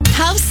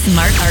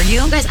smart, are you?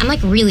 Guys, I'm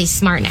like really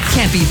smart now.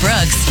 Can't beat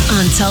Brooks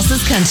on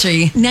Tulsa's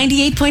Country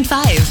 98.5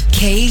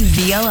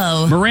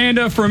 KVLO.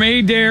 Miranda from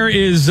Adair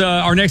is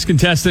our next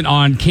contestant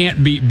on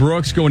Can't Beat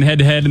Brooks, going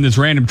head-to-head in this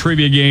random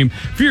trivia game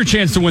for your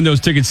chance to win those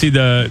tickets. See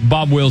the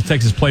Bob Wills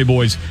Texas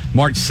Playboys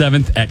March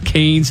 7th at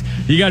Canes.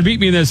 You got to beat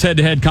me in this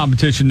head-to-head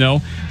competition,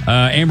 though.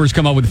 Amber's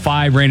come up with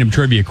 5 random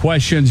trivia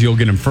questions. You'll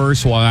get them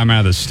first while I'm out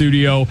of the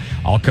studio.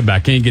 I'll come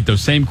back in and get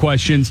those same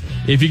questions.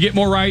 If you get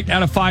more right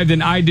out of 5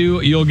 than I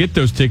do, you'll get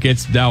those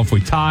tickets. Now, if we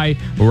tie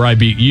or I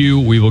beat you,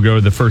 we will go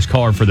to the first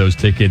caller for those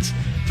tickets.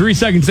 3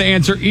 seconds to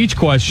answer each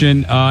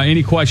question.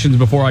 Any questions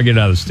before I get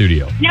out of the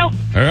studio? Nope.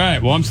 All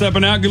right. Well, I'm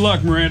stepping out. Good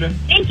luck, Miranda.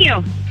 Thank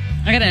you.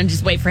 I gotta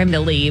just wait for him to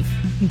leave.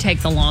 He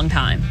takes a long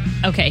time.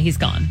 Okay, he's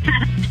gone.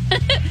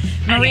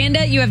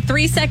 Miranda, you have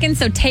 3 seconds,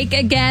 so take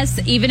a guess,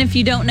 even if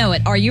you don't know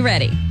it. Are you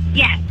ready?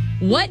 Yes.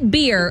 What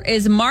beer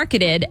is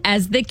marketed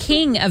as the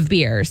king of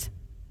beers?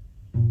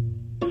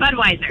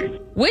 Budweiser.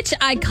 Which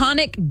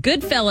iconic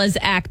Goodfellas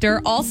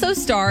actor also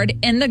starred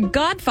in the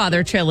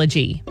Godfather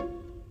trilogy?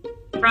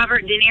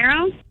 Robert De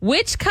Niro.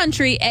 Which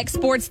country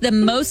exports the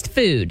most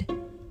food?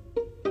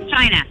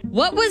 China.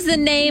 What was the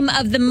name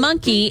of the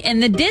monkey in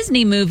the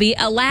Disney movie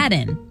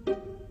Aladdin?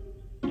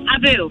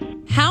 Abu.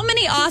 How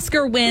many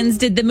Oscar wins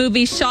did the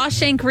movie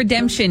Shawshank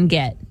Redemption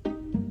get? 6.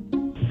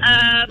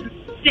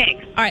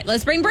 All right,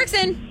 let's bring Brooks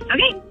in.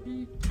 Okay.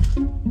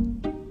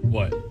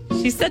 What?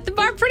 She set the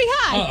bar pretty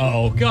high.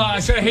 Uh-oh.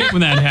 Gosh, I hate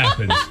when that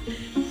happens.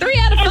 3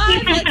 out of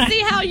 5. Let's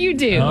see how you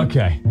do.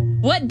 Okay.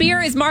 What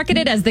beer is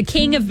marketed as the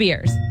king of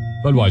beers?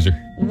 Budweiser.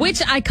 Which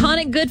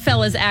iconic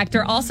Goodfellas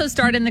actor also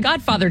starred in the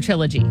Godfather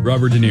trilogy?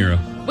 Robert De Niro.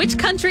 Which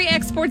country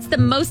exports the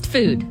most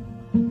food?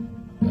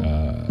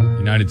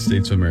 United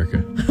States of America.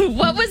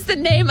 What was the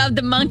name of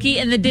the monkey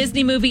in the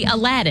Disney movie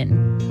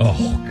Aladdin?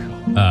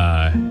 Oh,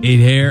 God.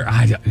 Adair.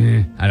 I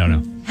don't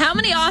know. How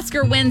many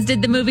Oscar wins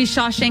did the movie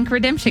Shawshank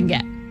Redemption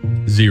get?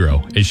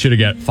 0. It should have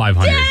got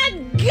 500.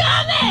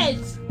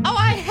 Dadgummit! Oh,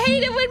 I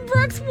hate it when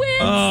Brooks wins.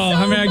 Oh, so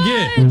how many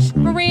I much. get?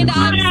 Miranda,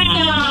 I'm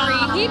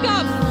sorry. He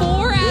got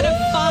 4 out of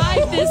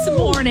 5 this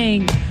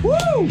morning.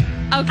 Woo!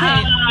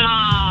 Okay.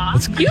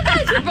 You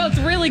guys are both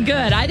really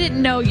good. I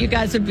didn't know you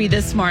guys would be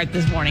this smart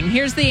this morning.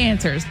 Here's the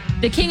answers.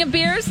 The king of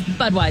beers,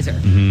 Budweiser.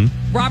 Mm-hmm.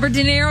 Robert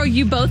De Niro,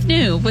 you both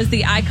knew, was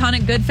the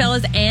iconic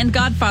Goodfellas and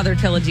Godfather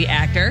trilogy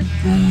actor.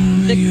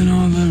 Don't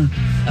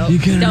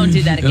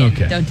do that again.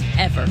 Okay. Don't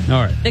ever.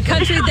 All right. The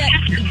country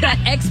that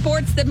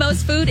exports the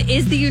most food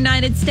is the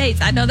United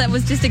States. I know that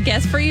was just a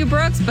guess for you,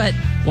 Brooks, but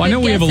Well, I know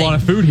we have a lot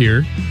of food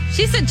here.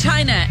 She said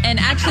China, and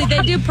actually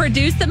they do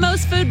produce the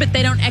most food, but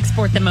they don't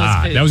export the most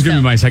food. That was going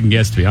to be my second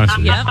guess, to be honest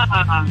with you.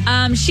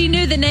 Yep. She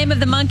knew the name of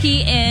the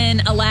monkey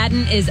in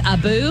Aladdin is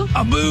Abu.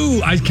 Abu.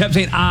 I kept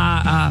saying,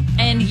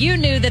 And you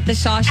knew that the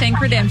Shawshank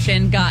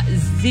Redemption got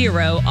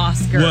 0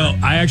 Oscar. Well,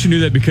 I actually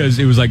knew that because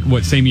it was like,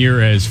 same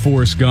year as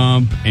Forrest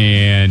Gump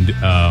and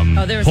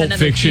there was Pulp another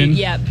Fiction.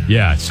 few, yep.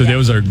 Yeah, so that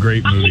was a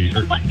great movie.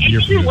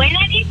 It didn't win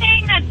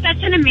anything? That's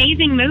such an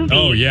amazing movie.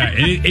 Oh, yeah.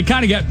 And it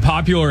kind of got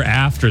popular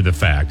after the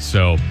fact.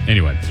 So,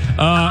 anyway.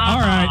 All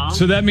right.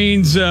 So that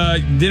means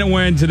didn't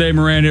win today,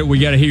 Miranda. We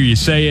got to hear you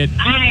say it.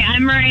 Hi,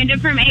 I'm Miranda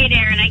from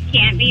Adair, and I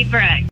can't beat Brooks.